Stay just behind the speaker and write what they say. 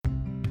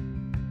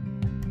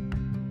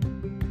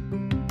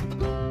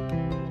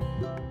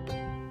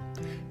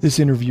This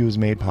interview is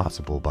made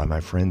possible by my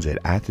friends at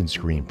Athens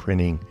Screen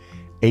Printing,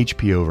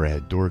 HP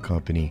Overhead Door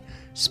Company,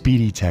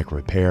 Speedy Tech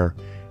Repair,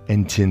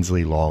 and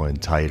Tinsley Law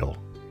and Title.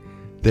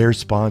 Their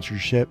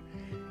sponsorship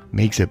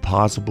makes it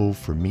possible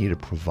for me to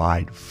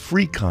provide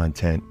free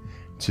content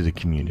to the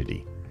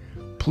community.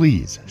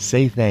 Please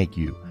say thank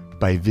you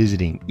by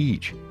visiting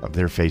each of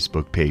their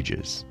Facebook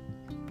pages.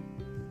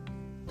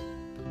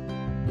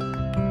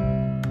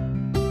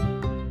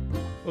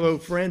 Hello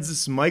friends,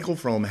 this is Michael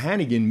from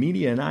Hannigan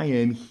Media, and I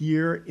am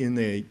here in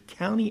the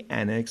County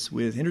Annex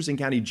with Henderson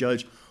County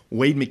Judge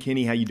Wade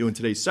McKinney. How you doing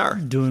today, sir?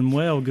 Doing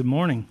well. Good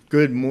morning.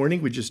 Good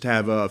morning. We just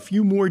have a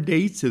few more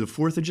days to the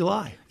 4th of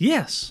July.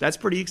 Yes. That's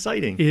pretty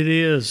exciting. It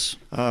is.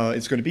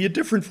 It's going to be a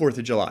different 4th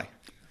of July.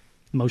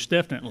 Most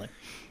definitely.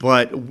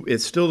 But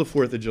it's still the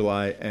 4th of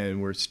July,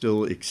 and we're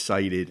still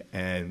excited.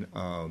 And,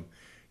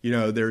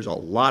 there's a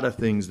lot of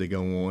things that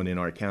go on in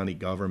our county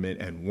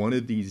government, and one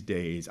of these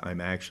days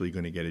I'm actually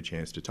going to get a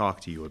chance to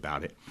talk to you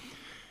about it.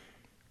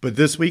 But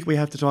this week we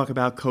have to talk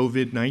about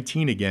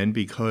COVID-19 again,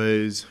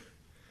 because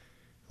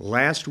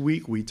last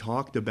week we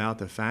talked about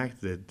the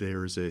fact that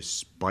there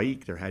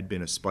had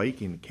been a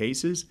spike in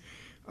cases,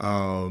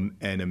 and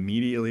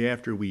immediately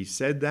after we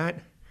said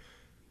that,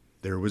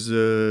 there was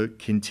a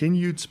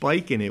continued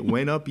spike, and it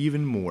went up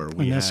even more.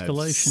 We have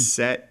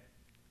set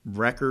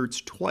records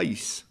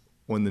twice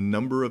on the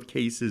number of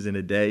cases in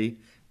a day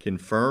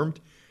confirmed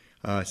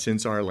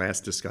since our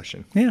last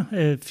discussion. Yeah,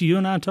 if you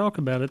and I talk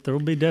about it, there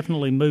will be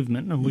definitely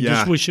movement, and we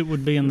just wish it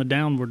would be in the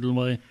downward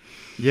way.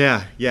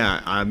 Yeah.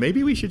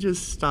 Maybe we should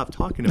just stop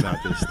talking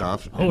about this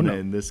stuff,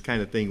 and this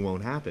kind of thing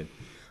won't happen.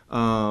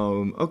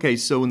 Okay,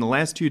 so in the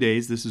last 2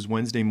 days, this is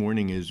Wednesday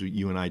morning as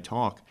you and I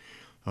talk,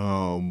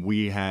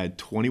 we had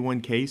 21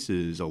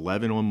 cases,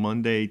 11 on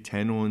Monday,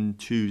 10 on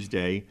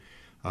Tuesday.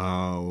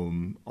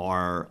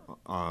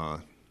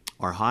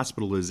 Our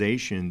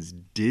hospitalizations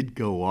did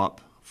go up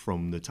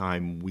from the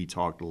time we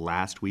talked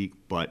last week,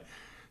 but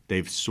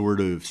they've sort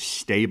of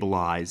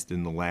stabilized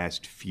in the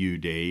last few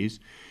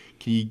days.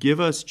 Can you give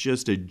us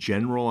just a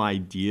general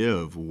idea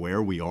of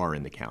where we are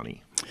in the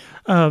county?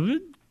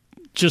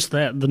 Just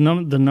that. The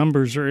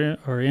numbers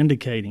are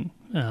indicating.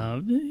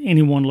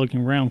 Anyone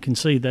looking around can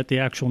see that the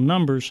actual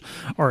numbers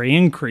are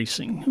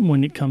increasing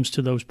when it comes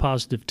to those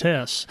positive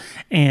tests,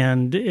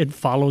 and it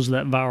follows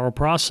that viral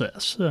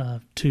process.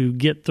 To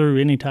get through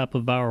any type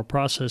of viral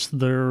process,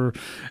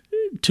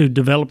 to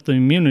develop the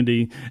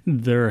immunity,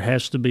 there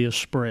has to be a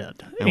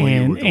spread.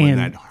 And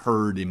that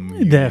herd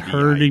immunity. That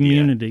herd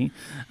immunity,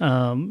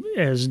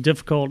 as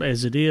difficult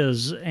as it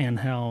is, and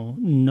how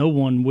no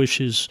one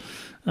wishes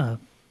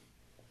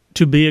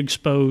to be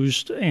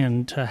exposed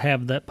and to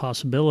have that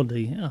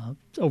possibility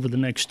over the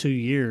next 2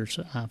 years,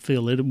 I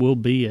feel it will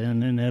be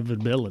an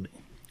inevitability.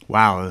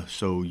 Wow,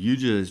 so you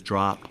just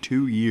dropped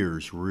 2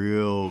 years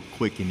real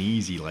quick and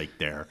easy like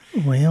there.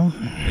 Well.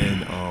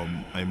 And,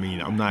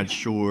 I'm not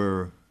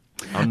sure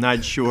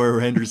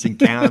Henderson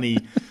County,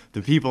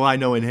 the people I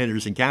know in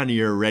Henderson County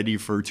are ready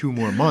for 2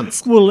 more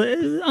months. Well,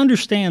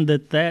 understand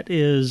that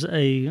is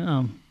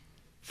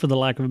for the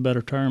lack of a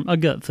better term, a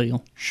gut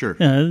feel. Sure.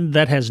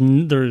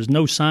 There is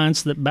no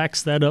science that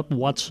backs that up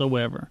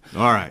whatsoever.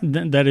 All right.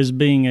 That is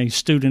being a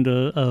student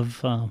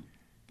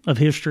of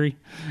history,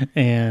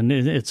 and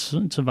it's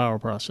a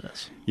viral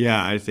process.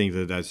 Yeah, I think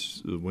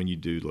that's when you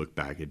do look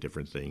back at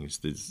different things.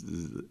 This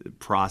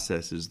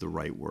process is the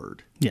right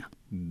word. Yeah.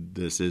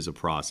 This is a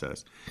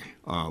process,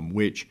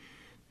 which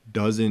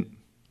doesn't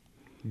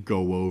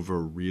go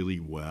over really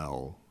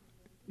well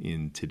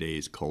in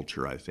today's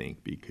culture, I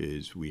think,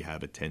 because we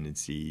have a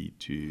tendency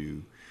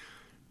to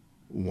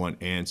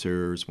want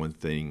answers, want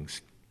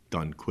things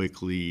done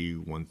quickly,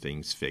 want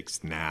things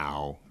fixed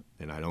now,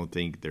 and I don't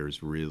think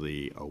there's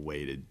really a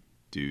way to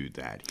do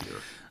that here.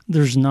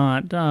 There's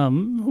not.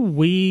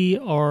 We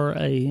are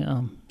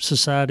a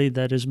society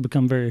that has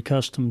become very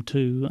accustomed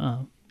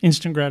to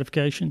instant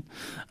gratification,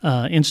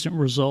 instant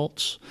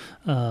results.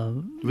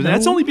 But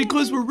that's only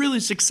because we're really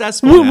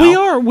successful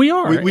now. We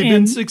are. We've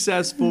been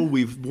successful.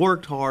 We've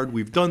worked hard.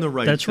 We've done the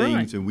right things.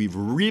 Right. And we've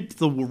reaped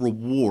the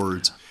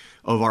rewards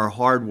of our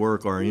hard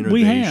work, our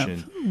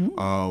innovation.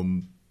 We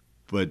have.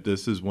 But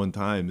this is one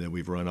time that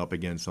we've run up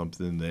against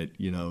something that,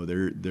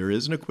 there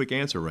isn't a quick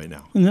answer right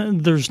now.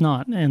 There's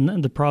not.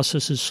 And the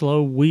process is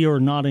slow. We are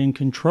not in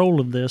control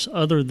of this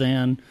other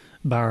than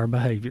by our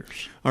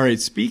behaviors. All right,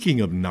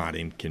 speaking of not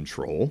in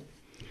control,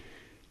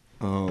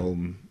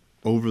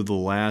 over the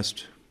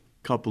last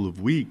couple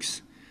of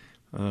weeks,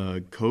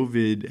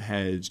 COVID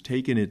has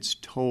taken its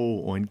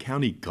toll on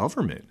county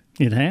government.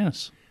 It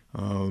has.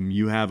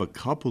 You have a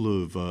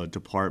couple of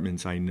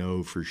departments I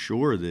know for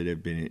sure that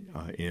have been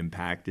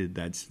impacted.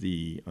 That's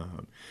the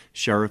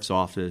sheriff's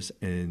office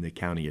and the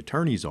county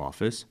attorney's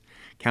office.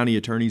 County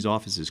attorney's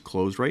office is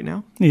closed right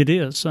now? It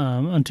is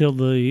until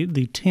the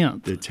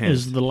 10th. The 10th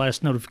is the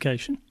last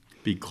notification.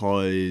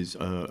 Because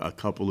a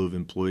couple of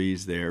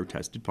employees there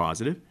tested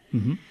positive.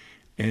 Mm-hmm.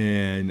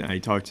 And I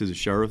talked to the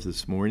sheriff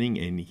this morning,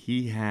 and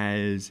he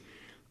has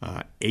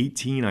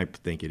 18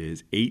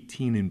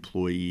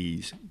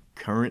 employees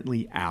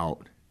currently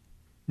out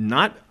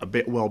Not a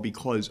bit, well,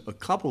 because a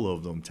couple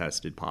of them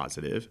tested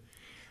positive.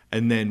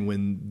 And then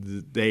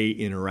when they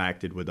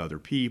interacted with other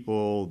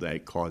people,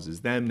 that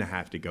causes them to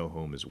have to go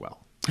home as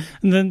well.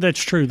 And then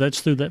that's true. That's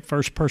through that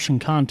first person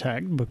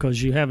contact,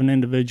 because you have an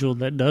individual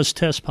that does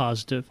test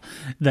positive.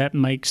 That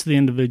makes the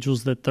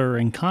individuals that they're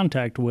in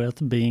contact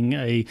with being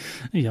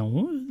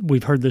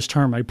we've heard this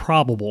term, a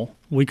probable.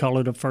 We call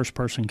it a first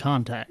person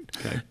contact.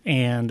 Okay.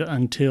 And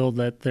until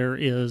that there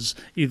is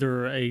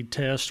either a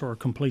test or a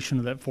completion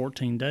of that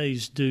 14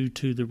 days due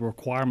to the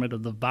requirement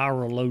of the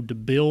viral load to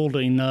build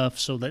enough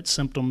so that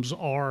symptoms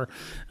are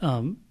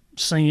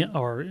seen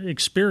or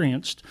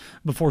experienced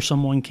before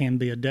someone can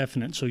be a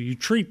definite. So you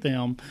treat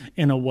them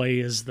in a way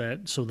as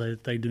that so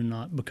that they do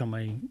not become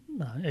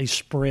a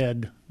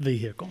spread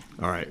vehicle.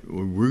 All right.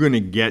 We're going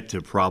to get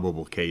to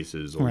probable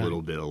cases a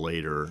little bit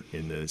later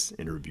in this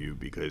interview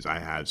because I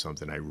have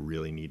something I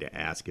really need to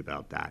ask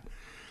about that.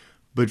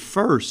 But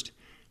first,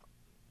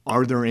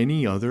 have there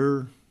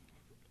been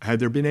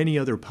any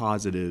other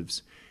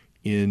positives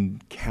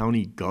in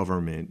county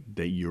government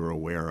that you're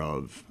aware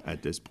of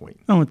at this point?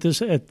 Oh, at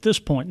this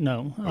point,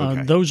 no.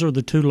 Okay. Those are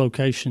the two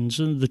locations,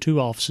 the two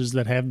offices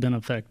that have been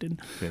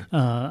affected. Okay.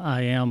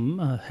 I am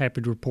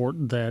happy to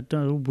report that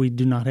we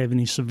do not have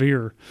any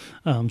severe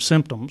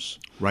symptoms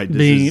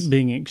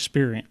being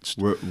experienced.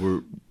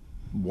 We're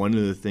one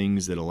of the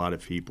things that a lot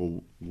of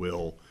people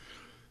will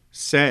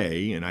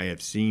say, and I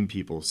have seen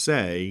people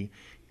say,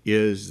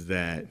 is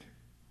that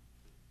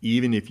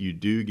even if you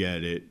do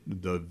get it,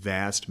 the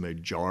vast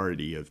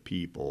majority of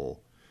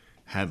people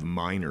have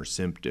minor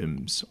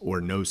symptoms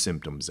or no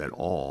symptoms at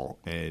all,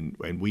 and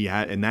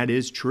that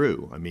is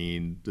true. I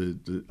mean,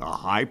 a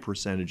high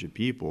percentage of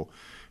people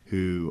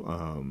who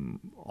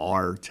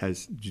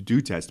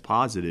do test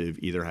positive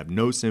either have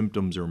no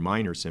symptoms or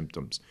minor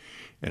symptoms,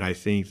 and I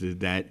think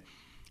that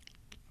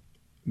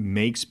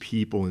makes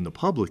people in the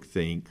public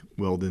think,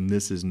 well, then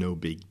this is no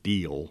big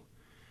deal.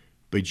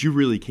 But you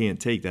really can't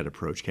take that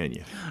approach, can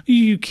you?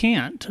 You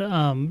can't.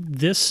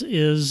 This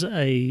is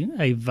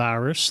a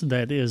virus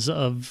that is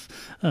of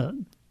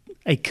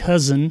a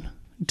cousin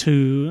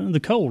to the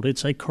cold.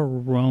 It's a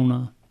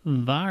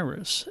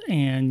coronavirus,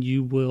 and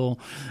you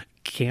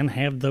can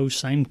have those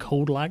same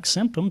cold-like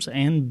symptoms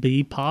and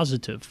be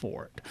positive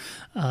for it.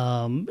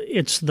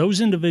 It's those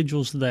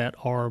individuals that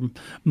are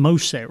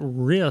most at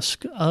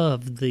risk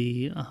of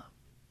the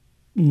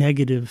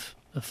negative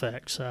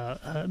effects,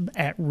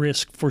 at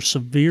risk for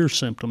severe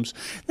symptoms,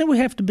 that we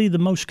have to be the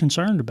most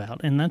concerned about.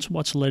 And that's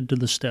what's led to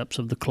the steps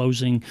of the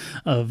closing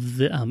of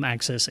the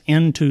access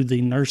into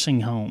the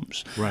nursing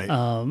homes, right?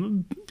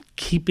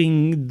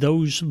 Keeping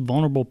those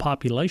vulnerable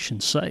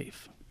populations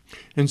safe.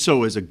 And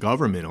so as a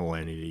governmental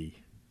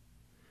entity,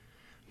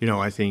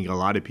 I think a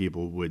lot of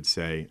people would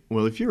say,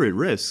 well, if you're at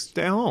risk,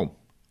 stay home.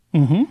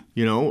 Mm-hmm.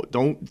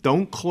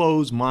 Don't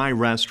close my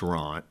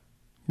restaurant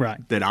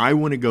that I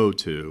want to go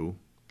to,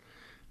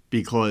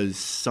 because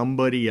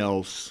somebody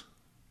else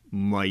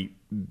might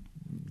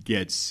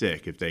get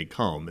sick if they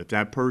come. If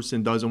that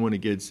person doesn't want to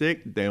get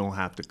sick, they don't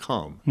have to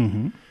come.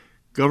 Mm-hmm.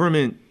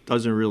 Government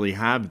doesn't really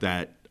have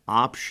that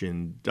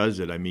option, does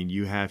it? I mean,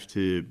 you have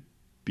to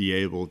be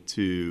able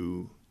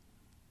to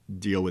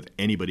deal with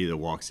anybody that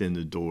walks in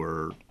the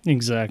door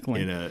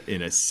exactly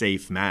in a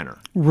safe manner.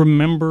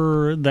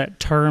 Remember that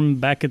term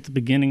back at the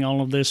beginning,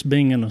 all of this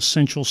being an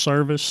essential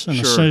service, an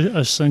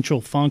essential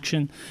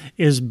function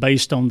is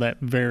based on that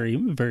very,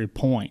 very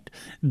point.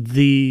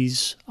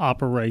 These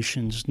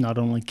operations, not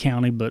only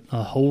county, but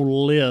a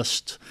whole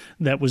list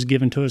that was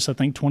given to us, I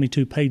think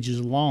 22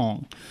 pages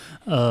long,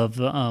 of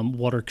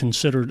what are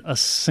considered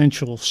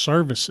essential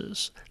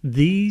services.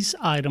 These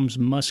items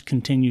must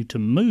continue to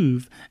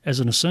move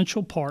as an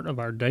essential part of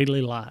our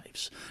daily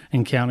lives.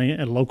 And county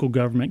and local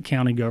government,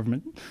 county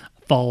government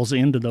falls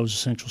into those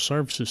essential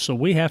services. So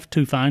we have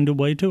to find a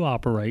way to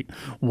operate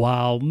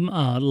while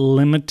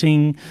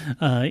limiting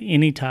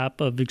any type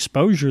of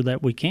exposure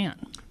that we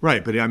can.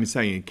 Right, but I'm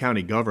saying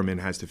county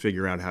government has to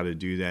figure out how to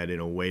do that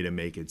in a way to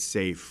make it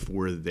safe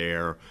for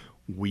their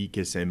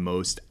weakest and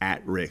most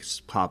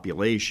at-risk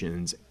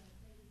populations,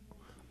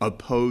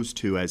 opposed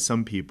to, as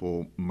some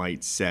people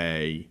might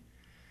say,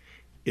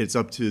 it's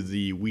up to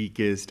the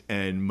weakest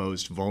and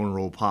most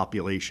vulnerable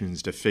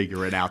populations to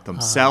figure it out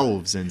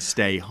themselves and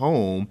stay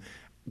home.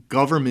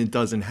 Government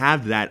doesn't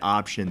have that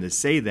option to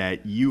say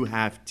that. We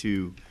have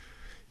to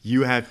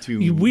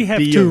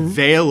be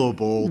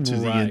available to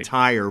the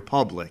entire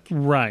public.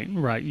 Right.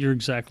 You're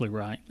exactly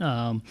right.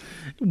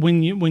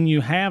 When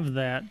you have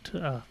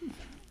that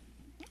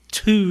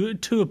two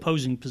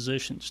opposing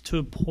positions,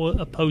 two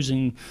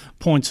opposing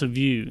points of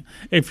view,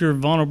 if you're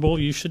vulnerable,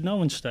 you should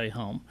know and stay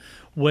home.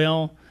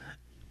 Well,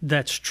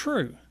 that's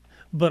true.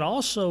 But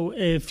also,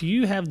 if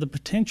you have the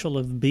potential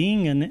of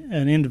being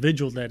an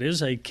individual that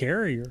is a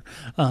carrier,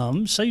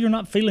 say you're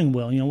not feeling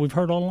well, we've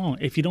heard all along,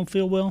 if you don't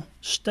feel well,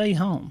 stay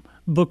home.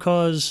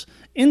 Because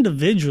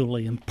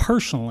individually and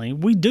personally,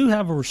 we do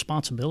have a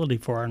responsibility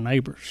for our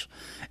neighbors.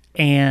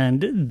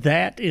 And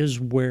that is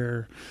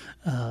where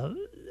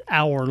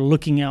our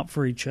looking out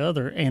for each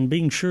other and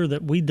being sure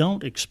that we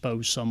don't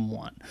expose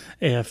someone.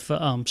 If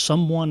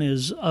someone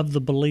is of the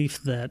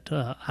belief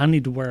that I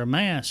need to wear a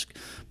mask,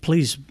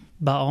 please,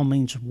 by all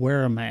means,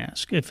 wear a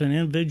mask. If an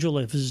individual,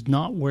 if is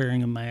not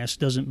wearing a mask,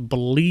 doesn't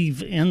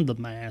believe in the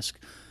mask,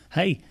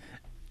 hey,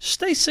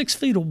 stay 6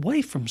 feet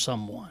away from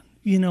someone.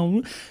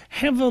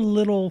 Have a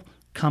little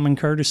common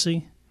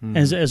courtesy,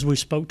 as we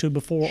spoke to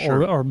before,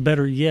 Sure. or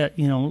better yet,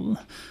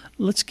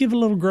 let's give a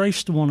little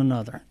grace to one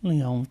another.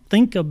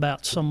 Think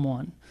about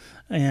someone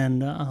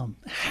and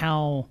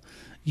how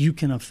you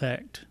can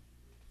affect.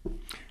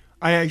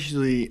 I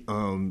actually,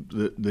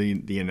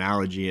 the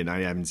analogy, and I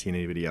haven't seen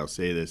anybody else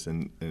say this,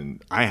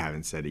 and I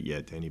haven't said it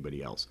yet to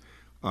anybody else.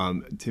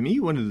 To me,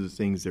 one of the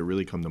things that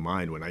really come to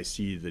mind when I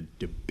see the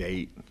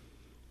debate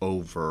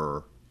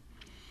over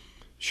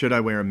should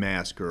I wear a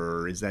mask,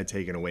 or is that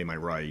taking away my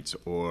rights,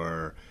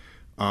 or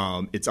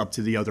it's up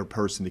to the other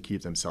person to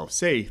keep themselves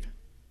safe,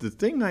 the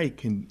thing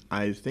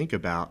I think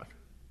about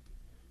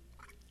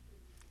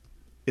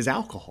is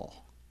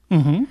alcohol.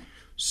 Mm-hmm.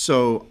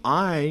 So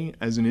I,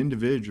 as an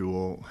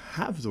individual,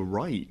 have the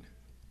right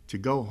to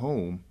go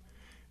home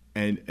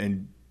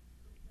and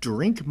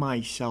drink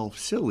myself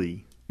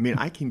silly. I mean,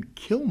 I can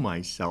kill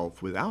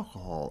myself with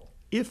alcohol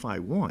if I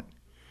want.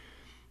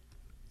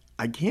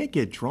 I can't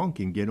get drunk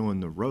and get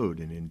on the road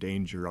and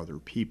endanger other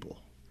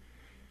people.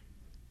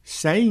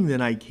 Saying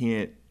that I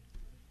can't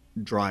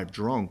drive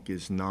drunk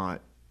is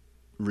not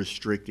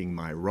restricting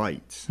my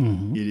rights.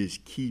 Mm-hmm. It is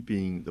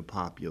keeping the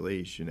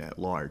population at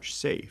large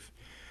safe.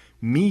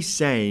 Me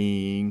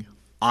saying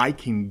I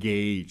can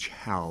gauge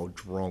how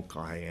drunk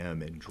I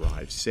am and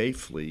drive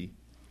safely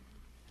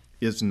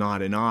is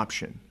not an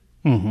option.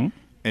 Mm-hmm.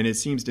 And it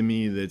seems to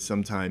me that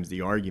sometimes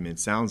the argument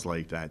sounds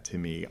like that to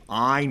me.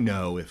 I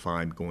know if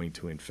I'm going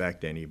to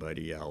infect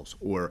anybody else,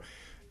 or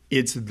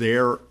it's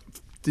their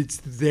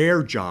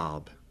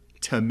job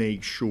to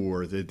make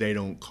sure that they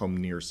don't come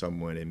near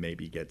someone and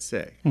maybe get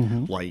sick.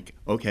 Mm-hmm. Like,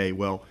 okay,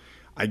 well,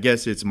 I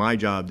guess it's my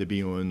job to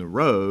be on the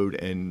road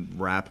and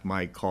wrap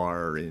my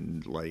car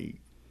in like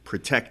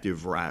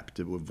protective wrap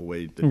to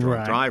avoid the drunk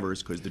Right.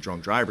 drivers, because the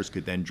drunk drivers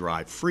could then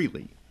drive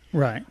freely.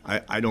 Right.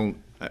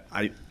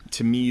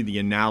 To me, the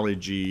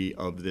analogy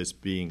of this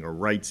being a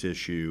rights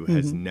issue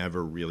has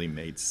never really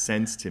made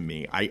sense to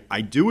me.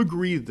 I do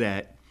agree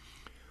that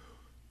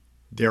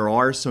there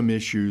are some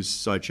issues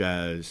such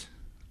as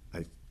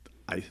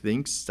I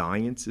think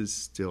science is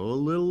still a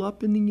little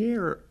up in the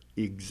air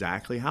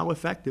exactly how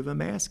effective a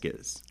mask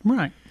is.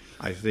 Right.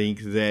 I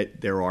think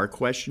that there are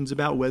questions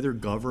about whether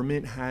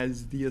government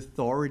has the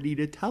authority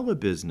to tell a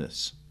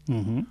business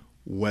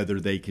whether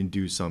they can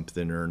do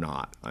something or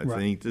not. I Right.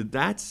 think that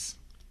that's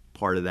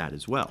part of that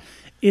as well.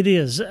 It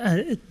is.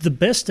 The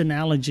best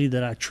analogy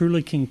that I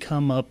truly can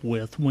come up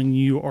with when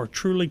you are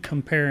truly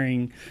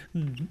comparing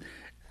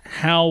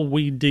how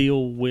we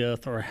deal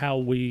with, or how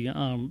we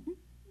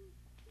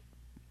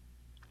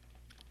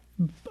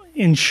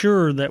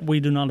ensure that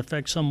we do not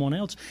affect someone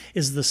else,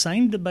 is the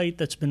same debate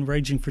that's been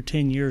raging for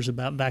 10 years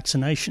about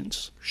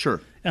vaccinations. Sure.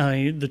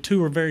 The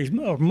two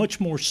are much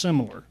more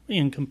similar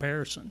in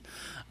comparison.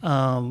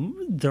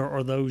 There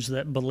are those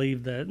that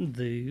believe that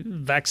the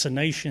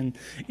vaccination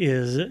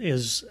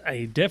is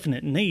a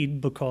definite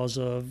need because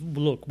of,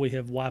 look, we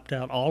have wiped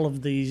out all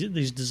of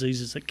these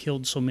diseases that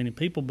killed so many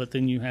people, but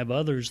then you have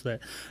others that,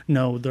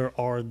 no, there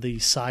are the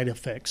side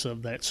effects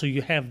of that. So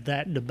you have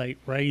that debate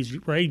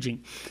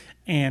raging.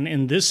 And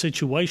in this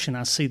situation,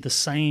 I see the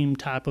same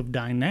type of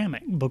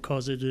dynamic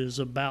because it is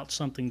about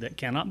something that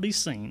cannot be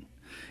seen,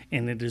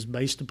 and it is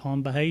based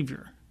upon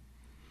behavior.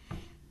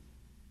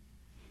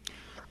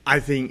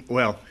 I think,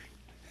 well,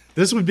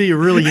 this would be a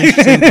really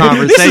interesting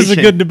conversation. This is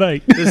a good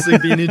debate. This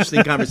would be an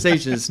interesting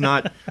conversation. It's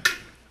not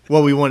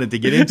what we wanted to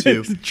get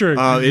into. True.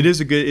 It is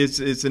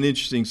it's an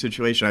interesting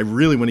situation. I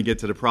really want to get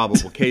to the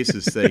probable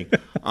cases thing.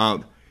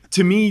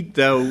 To me,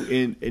 though,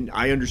 and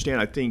I understand.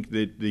 I think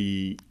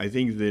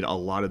that a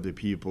lot of the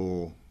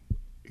people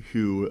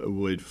who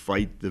would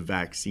fight the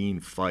vaccine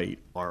fight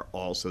are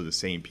also the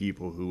same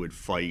people who would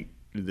fight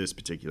this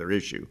particular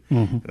issue.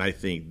 And I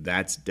think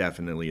that's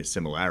definitely a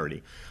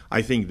similarity.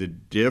 I think the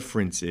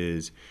difference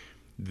is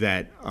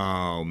that,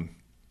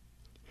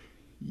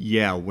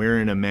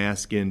 wearing a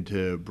mask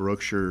into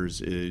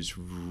Brookshire's is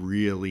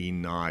really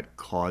not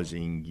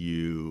causing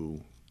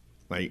you,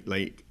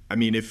 I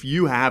mean, if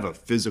you have a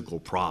physical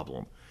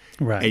problem,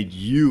 Right. and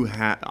you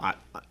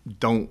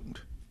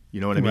don't,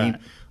 you know what I mean?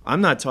 Right.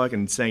 I'm not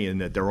saying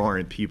that there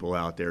aren't people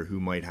out there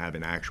who might have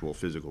an actual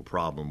physical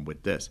problem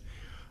with this.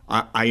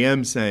 I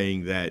am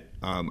saying that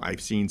I've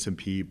seen some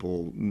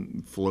people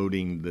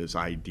floating this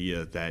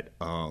idea that,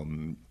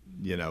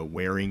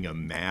 wearing a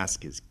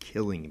mask is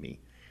killing me.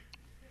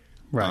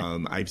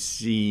 Right. I've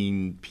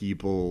seen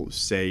people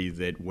say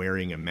that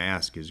wearing a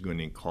mask is going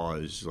to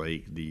cause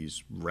like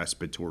these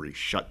respiratory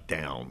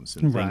shutdowns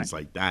and things Right.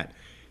 like that.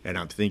 And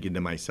I'm thinking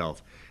to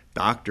myself,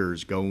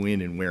 doctors go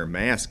in and wear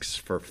masks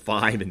for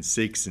 5 and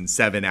 6 and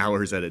 7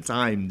 hours at a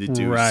time to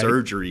do Right.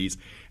 surgeries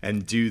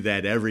and do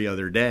that every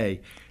other day.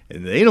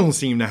 And they don't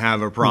seem to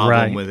have a problem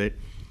Right. with it.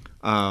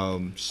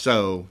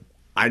 So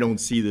I don't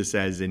see this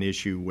as an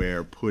issue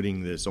where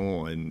putting this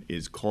on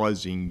is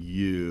causing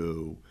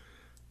you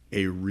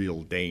a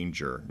real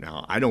danger.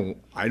 Now, I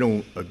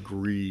don't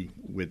agree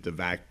with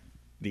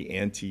the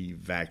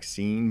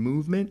anti-vaccine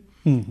movement,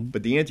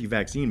 but the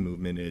anti-vaccine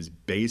movement is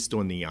based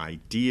on the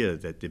idea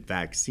that the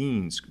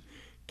vaccines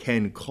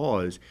can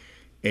cause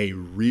a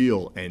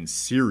real and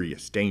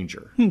serious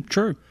danger.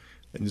 True.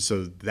 And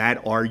so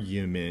that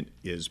argument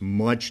is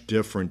much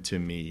different to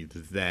me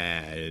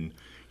than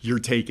you're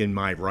taking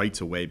my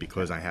rights away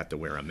because I have to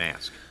wear a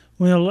mask.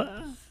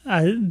 Well,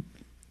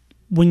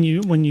 when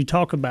you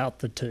talk about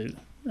the two,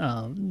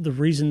 the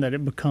reason that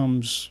it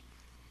becomes,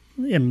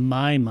 in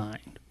my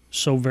mind,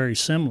 so very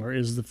similar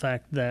is the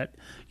fact that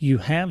you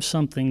have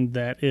something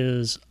that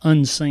is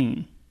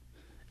unseen.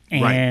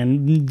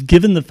 And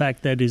given the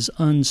fact that is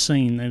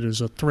unseen, that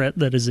is a threat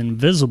that is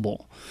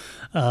invisible,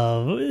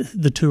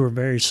 the two are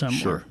very similar.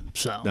 Sure.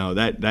 So no,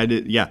 that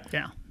is, yeah.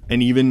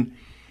 And even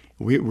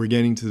we're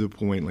getting to the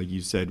point, like you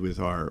said, with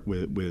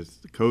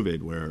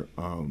COVID, where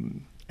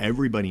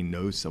everybody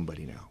knows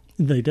somebody now.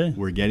 They do.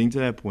 We're getting to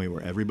that point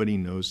where everybody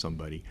knows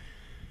somebody,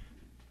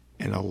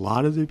 and a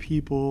lot of the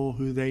people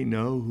who they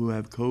know who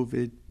have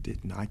COVID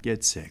did not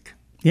get sick.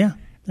 Yeah.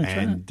 That's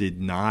and right.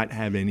 did not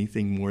have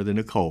anything more than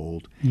a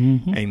cold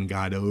and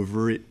got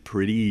over it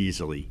pretty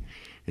easily.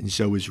 And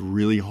so it's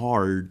really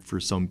hard for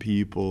some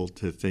people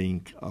to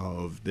think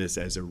of this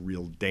as a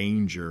real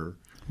danger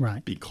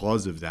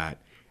because of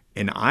that.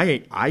 And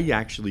I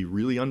actually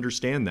really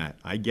understand that.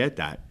 I get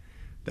that.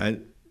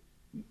 That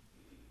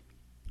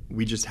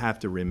we just have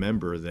to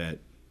remember that,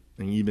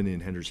 and even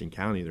in Henderson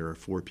County, there are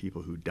 4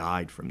 people who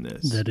died from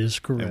this. That is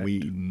correct. And we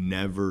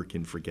never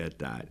can forget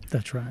that.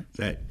 That's right.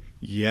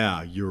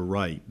 Yeah, you're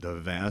right. The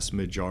vast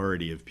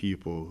majority of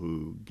people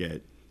who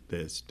get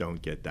this don't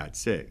get that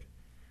sick.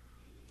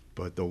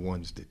 But the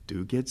ones that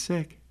do get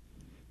sick,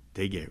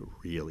 they get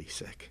really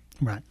sick.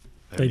 Right.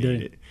 They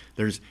do.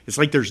 It's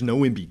like there's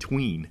no in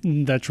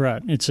between. That's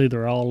right. It's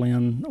either all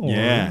in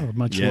or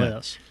much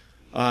less.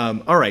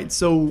 All right.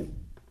 So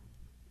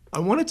I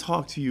want to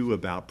talk to you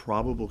about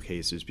probable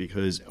cases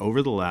because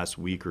over the last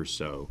week or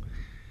so,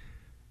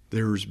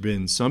 there's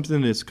been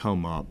something that's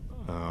come up.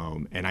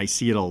 And I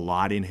see it a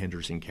lot in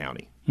Henderson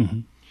County.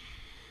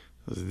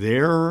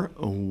 There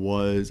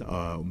was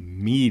a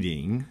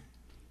meeting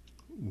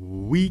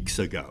weeks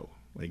ago,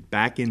 like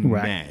back in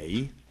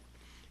May,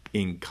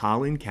 in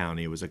Collin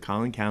County. It was a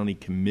Collin County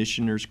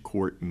Commissioner's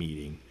Court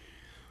meeting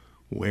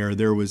where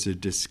there was a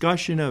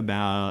discussion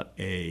about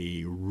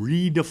a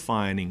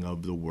redefining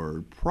of the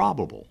word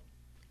probable,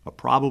 a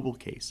probable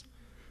case.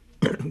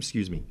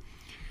 Excuse me.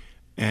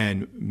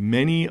 And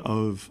many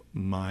of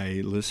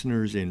my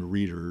listeners and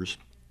readers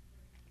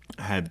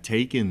have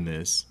taken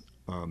this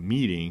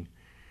meeting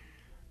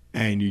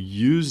and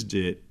used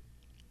it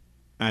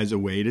as a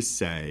way to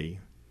say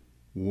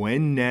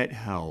when Net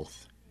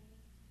Health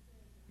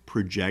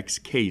projects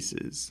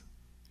cases,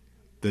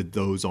 that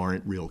those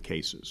aren't real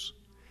cases.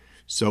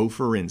 So,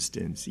 for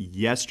instance,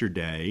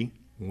 yesterday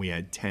we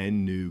had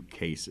 10 new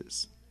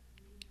cases.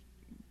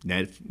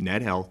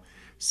 Net Health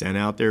sent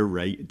out their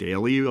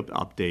daily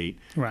update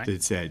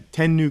that said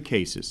 10 new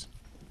cases.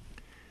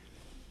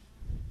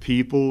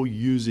 People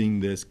using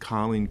this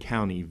Collin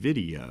County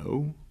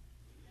video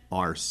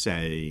are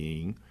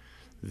saying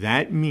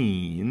that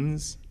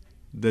means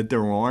that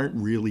there aren't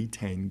really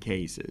 10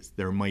 cases.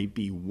 There might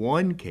be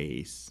one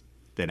case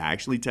that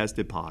actually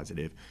tested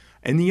positive,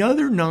 and the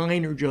other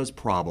 9 are just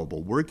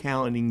probable. We're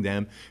counting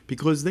them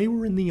because they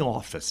were in the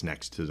office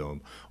next to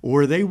them,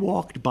 or they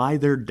walked by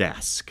their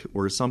desk,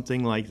 or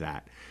something like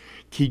that.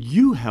 Could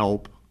you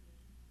help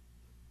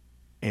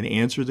and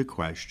answer the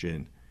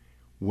question,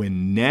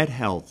 when Net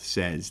Health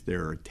says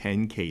there are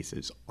 10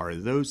 cases, are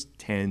those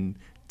 10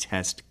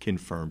 test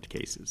confirmed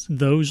cases?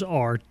 Those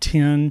are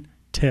 10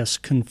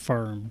 test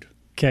confirmed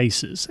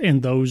cases,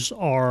 and those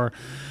are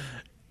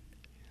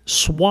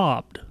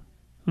swabbed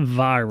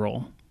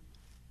viral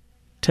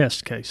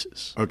test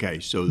cases. Okay,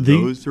 so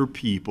those are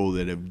people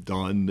that have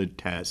done the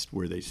test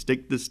where they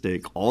stick the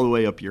stick all the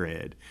way up your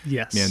head.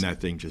 Yes. Man, that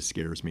thing just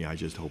scares me. I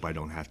just hope I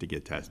don't have to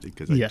get tested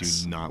because I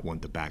do not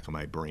want the back of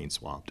my brain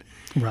swabbed.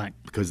 Right.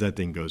 Because that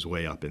thing goes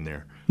way up in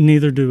there.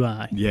 Neither do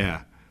I.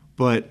 Yeah.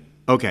 But,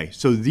 okay,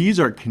 so these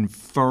are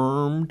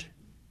confirmed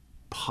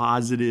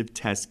positive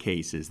test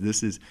cases.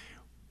 This is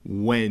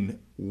when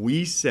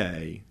we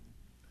say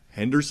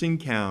Henderson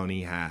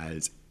County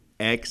has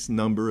X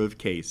number of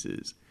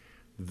cases.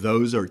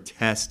 Those are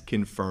test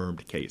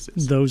confirmed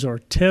cases. Those are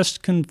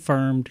test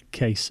confirmed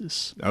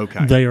cases.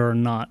 Okay. They are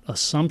not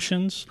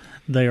assumptions.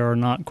 They are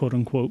not, quote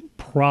unquote,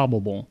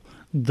 probable.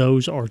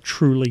 Those are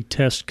truly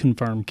test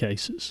confirmed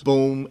cases.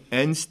 Boom,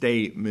 end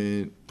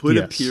statement, put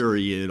a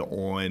period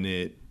on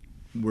it.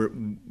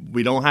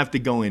 We don't have to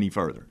go any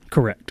further.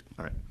 Correct.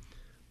 All right.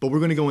 But we're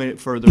going to go in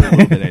further a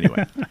little bit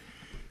anyway.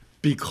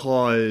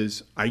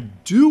 Because I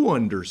do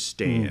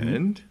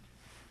understand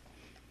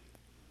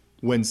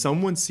when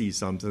someone sees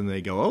something,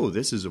 they go, oh,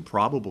 this is a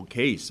probable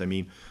case. I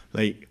mean,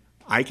 like,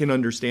 I can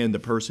understand the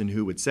person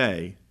who would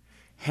say,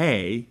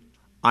 hey,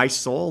 I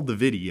saw the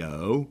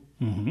video.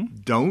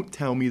 Don't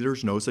tell me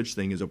there's no such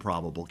thing as a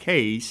probable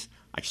case.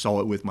 I saw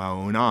it with my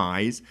own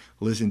eyes,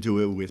 listened to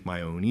it with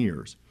my own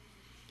ears.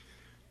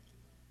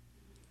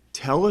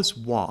 Tell us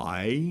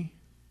why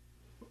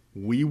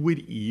we would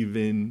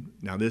even,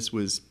 now this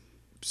was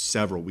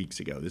several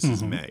weeks ago, this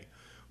is May,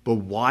 but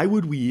why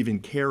would we even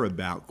care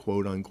about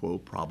quote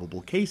unquote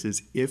probable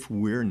cases if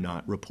we're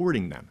not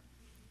reporting them?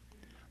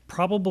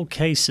 Probable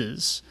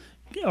cases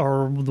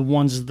are the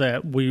ones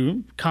that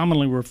we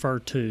commonly refer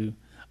to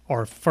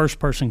are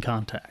first-person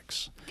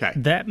contacts. Okay.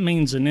 That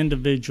means an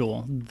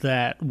individual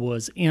that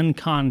was in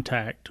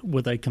contact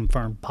with a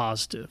confirmed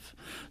positive.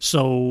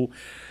 So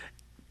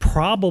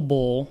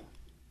probable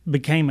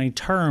became a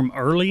term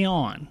early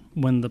on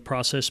when the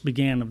process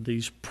began of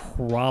these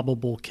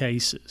probable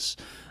cases.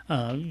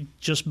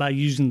 Just by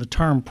using the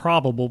term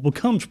probable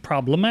becomes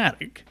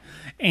problematic.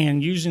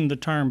 And using the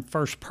term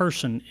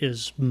first-person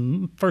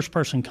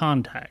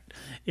contact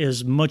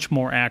is much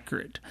more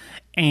accurate.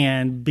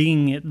 And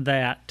being it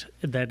that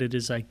it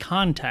is a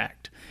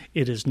contact,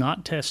 it is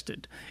not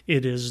tested.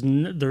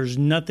 There's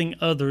nothing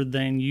other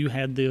than you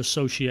had the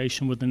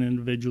association with an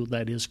individual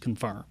that is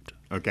confirmed.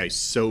 Okay,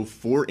 so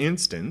for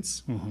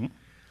instance,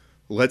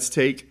 let's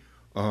take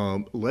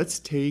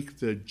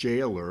the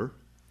jailer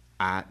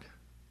at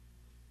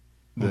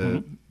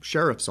the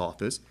sheriff's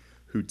office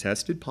who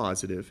tested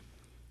positive.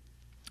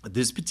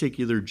 This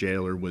particular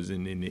jailer was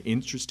in an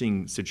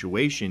interesting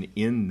situation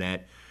in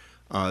that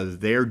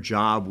their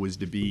job was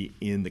to be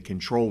in the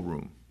control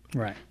room.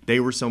 Right. They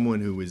were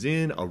someone who was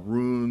in a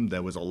room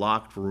that was a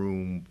locked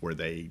room where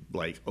they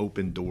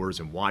opened doors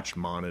and watched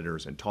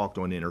monitors and talked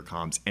on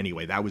intercoms.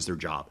 Anyway, that was their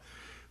job,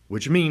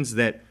 which means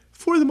that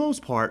for the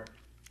most part,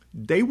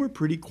 they were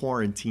pretty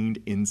quarantined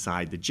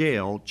inside the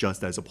jail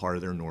just as a part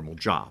of their normal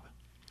job.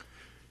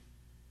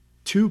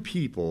 2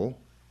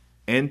 people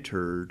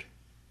entered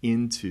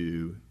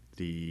into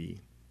the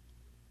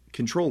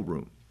control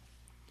room.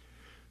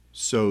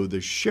 So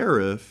the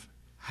sheriff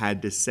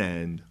had to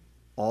send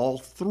all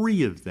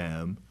 3 of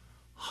them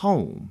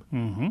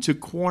home to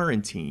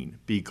quarantine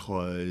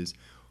because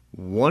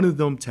one of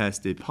them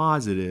tested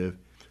positive,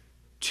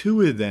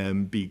 2 of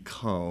them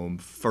become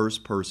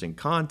first-person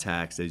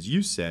contacts, as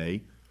you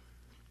say,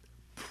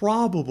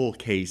 probable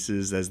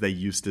cases, as they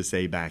used to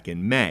say back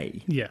in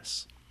May.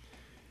 Yes.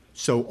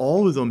 So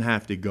all of them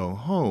have to go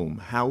home.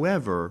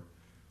 However,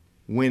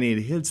 when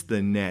it hits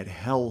the net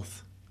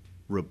health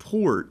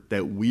report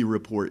that we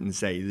report and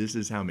say this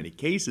is how many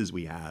cases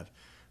we have,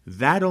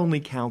 that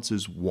only counts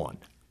as 1.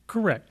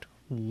 Correct.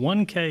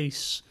 1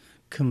 case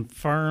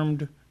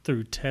confirmed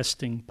through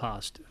testing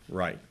positive.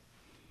 Right.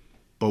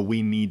 But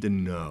we need to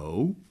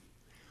know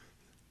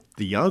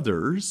the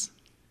others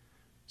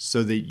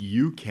so that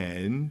you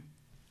can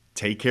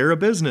take care of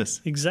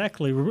business.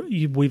 Exactly.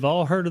 We've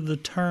all heard of the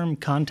term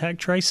contact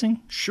tracing.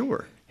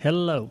 Sure.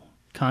 Hello.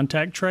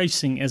 Contact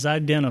tracing is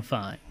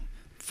identifying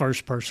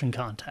first-person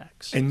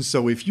contacts. And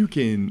so if you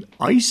can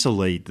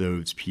isolate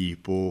those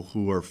people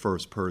who are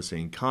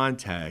first-person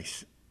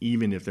contacts,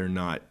 even if they're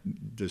not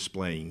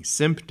displaying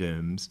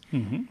symptoms,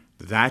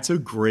 that's a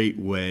great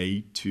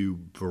way to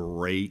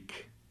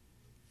break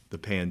the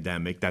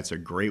pandemic. That's a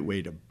great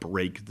way to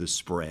break the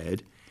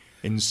spread.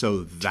 And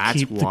so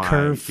that's why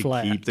to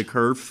keep the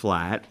curve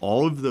flat,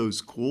 all of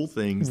those cool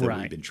things that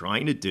we've been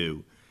trying to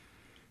do.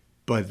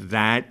 But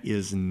that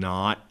is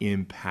not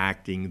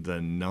impacting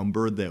the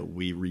number that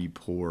we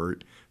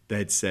report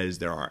that says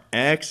there are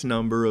X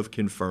number of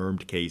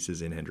confirmed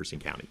cases in Henderson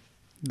County.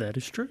 That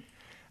is true.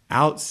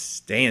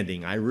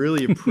 Outstanding. I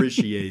really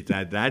appreciate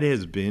that. That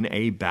has been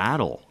a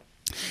battle.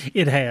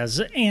 It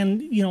has.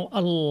 And,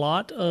 a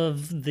lot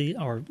of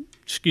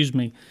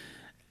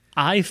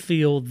I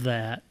feel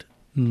that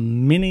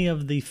many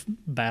of the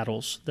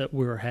battles that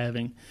we're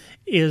having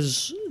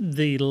is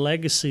the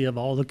legacy of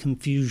all the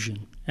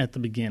confusion at the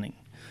beginning.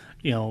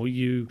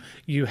 You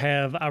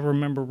have, I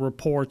remember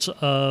reports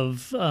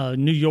of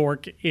New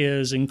York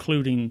is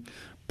including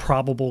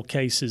probable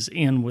cases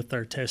in with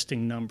their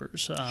testing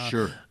numbers.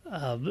 Sure.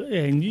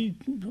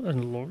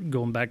 And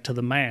going back to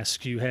the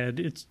masks,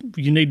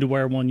 you need to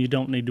wear one, you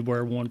don't need to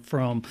wear one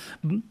from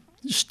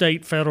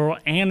state, federal,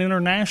 and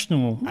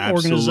international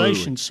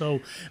organizations. So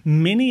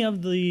many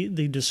of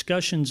the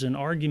discussions and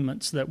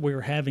arguments that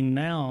we're having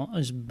now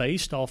is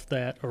based off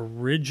that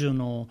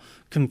original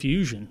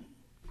confusion.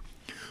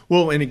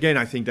 Well, and again,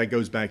 I think that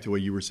goes back to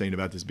what you were saying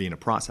about this being a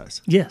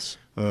process. Yes.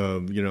 I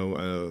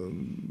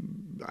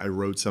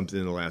wrote something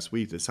in the last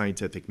week. The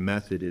scientific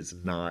method is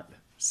not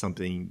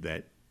something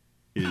that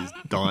is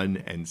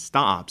done and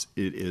stops.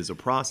 It is a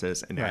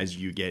process. And as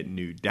you get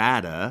new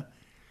data,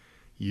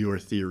 your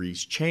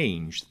theories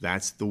change.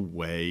 That's the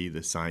way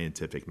the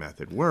scientific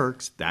method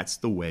works. That's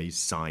the way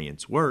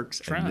science works.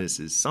 And this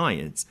is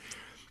science.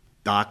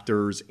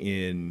 Doctors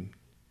in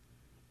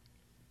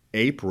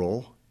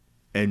April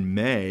and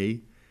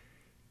May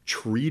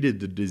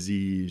treated the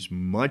disease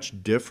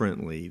much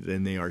differently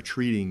than they are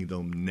treating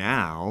them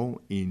now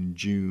in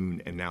June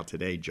and now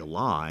today,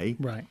 July.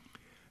 Right.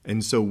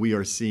 And so we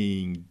are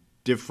seeing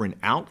different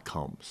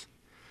outcomes.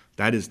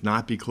 That is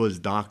not because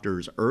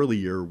doctors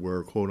earlier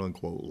were quote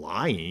unquote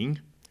lying.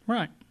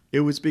 Right.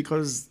 It was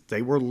because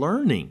they were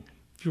learning.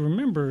 If you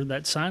remember,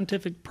 that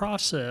scientific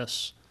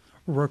process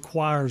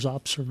requires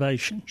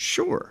observation.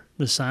 Sure.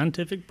 The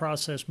scientific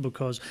process,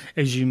 because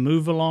as you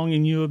move along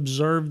and you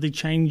observe the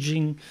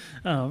changing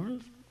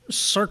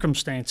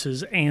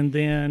circumstances and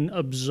then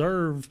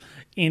observe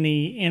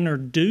any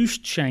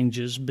introduced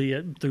changes, be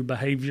it through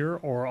behavior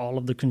or all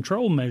of the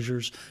control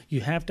measures,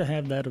 you have to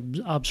have that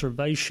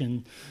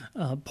observation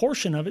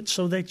portion of it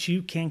so that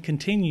you can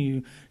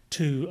continue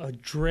to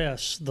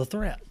address the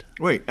threat.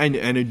 Right, and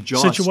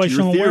adjust Situational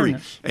your theory,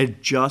 awareness.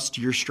 adjust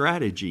your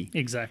strategy.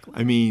 Exactly.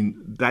 I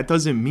mean, that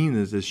doesn't mean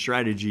that the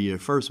strategy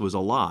at first was a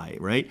lie,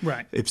 right?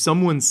 Right. If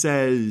someone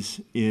says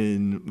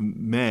in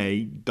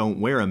May, don't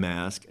wear a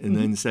mask, and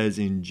then says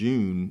in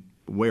June,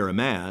 wear a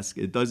mask,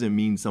 it doesn't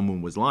mean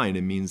someone was lying.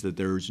 It means that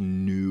there's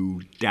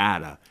new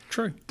data.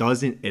 True.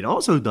 It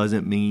also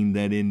doesn't mean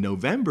that in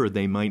November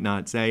they might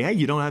not say, hey,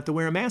 you don't have to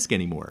wear a mask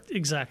anymore.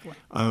 Exactly.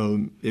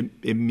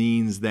 It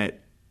means that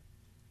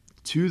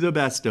to the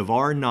best of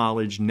our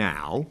knowledge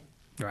now,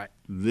 Right.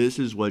 this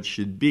is what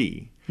should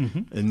be.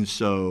 And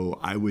so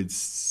I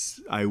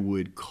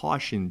would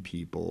caution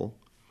people,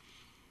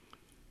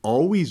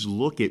 always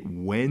look at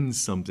when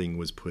something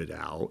was put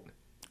out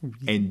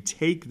and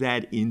take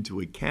that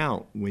into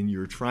account when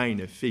you're trying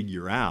to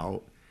figure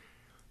out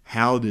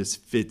how this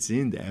fits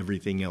into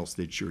everything else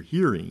that you're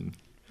hearing.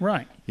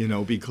 Right. You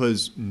know,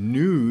 because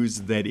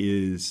news that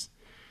is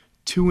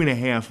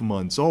 2.5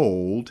 months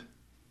old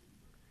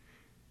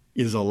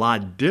is a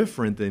lot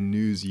different than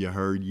news you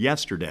heard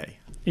yesterday.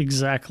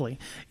 Exactly.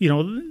 You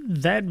know,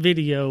 that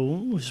video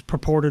was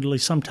purportedly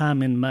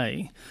sometime in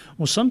May.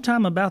 Well,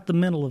 sometime about the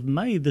middle of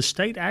May, the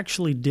state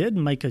actually did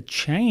make a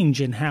change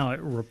in how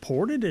it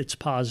reported its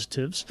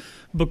positives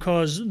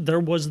because there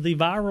was the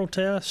viral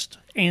test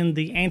and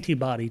the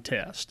antibody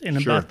test.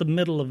 And Sure. about the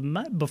middle of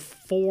May,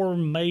 before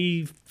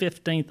May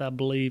 15th, I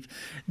believe,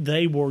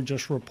 they were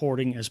just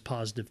reporting as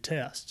positive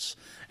tests.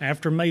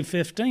 After May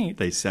 15th,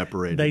 They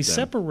separated they them.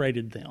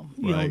 separated them.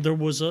 You know, Right.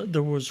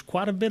 there was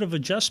quite a bit of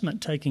adjustment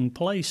taking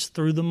place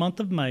through the month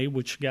of May,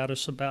 which got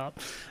us about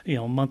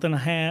a month and a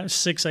half,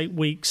 6-8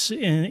 weeks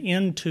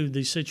into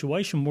the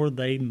situation where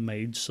they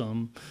made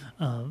some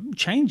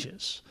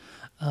changes.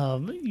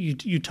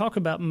 You talk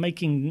about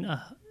making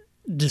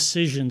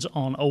decisions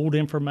on old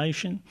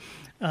information.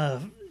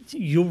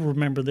 You'll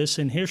remember this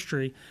in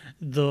history.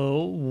 The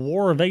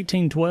War of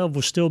 1812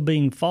 was still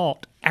being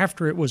fought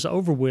after it was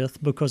over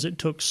with because it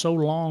took so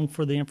long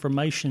for the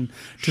information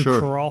to Sure.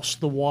 cross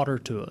the water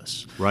to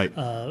us. Right.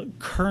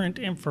 Current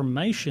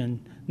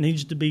information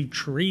needs to be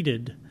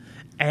treated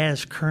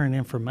as current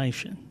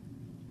information.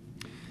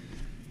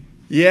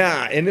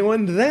 Yeah, and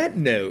on that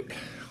note,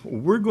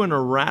 we're going to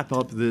wrap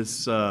up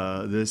this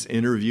this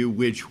interview,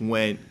 which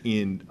went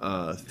in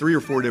 3 or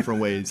 4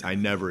 different ways I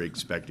never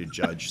expected,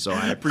 Judge. So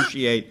I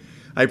appreciate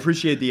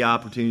the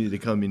opportunity to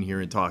come in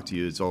here and talk to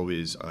you. It's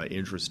always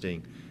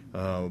interesting.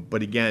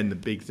 But again, the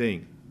big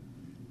thing,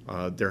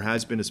 there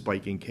has been a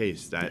spike in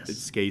cases.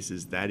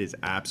 That is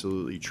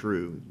absolutely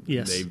true.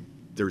 Yes.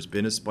 There's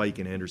been a spike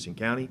in Henderson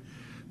County.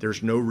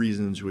 There's no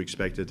reason to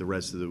expect that the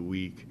rest of the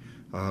week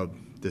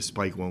the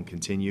spike won't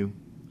continue.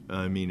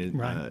 I mean,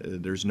 Right.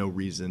 There's no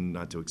reason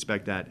not to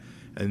expect that.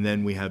 And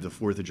then we have the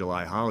 4th of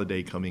July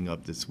holiday coming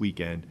up this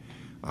weekend,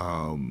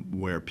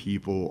 where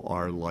people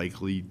are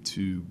likely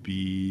to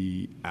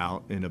be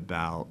out and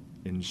about.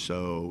 And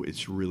so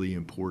it's really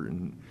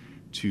important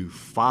to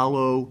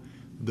follow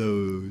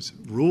those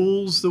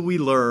rules that we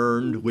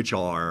learned, which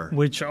are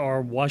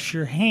wash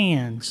your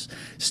hands,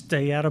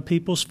 stay out of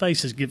people's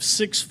faces, give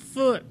 6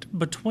 foot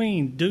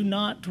between, do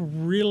not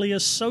really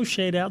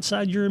associate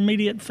outside your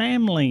immediate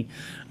family.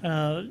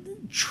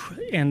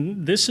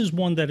 And this is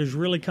one that has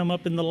really come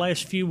up in the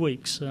last few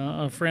weeks.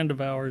 A friend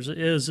of ours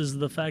is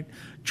the fact,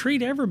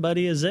 treat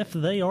everybody as if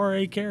they are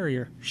a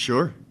carrier.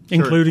 Sure.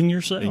 Including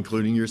yourself.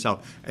 Including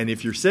yourself. And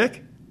if you're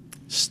sick,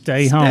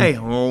 stay home. Stay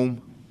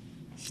home.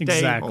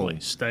 Exactly.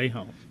 Home. Stay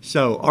home.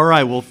 So, all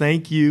right. Well,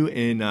 thank you.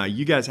 And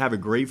you guys have a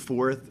great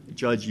 4th.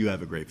 Judge, you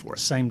have a great 4th.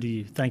 Same to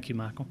you. Thank you,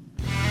 Michael.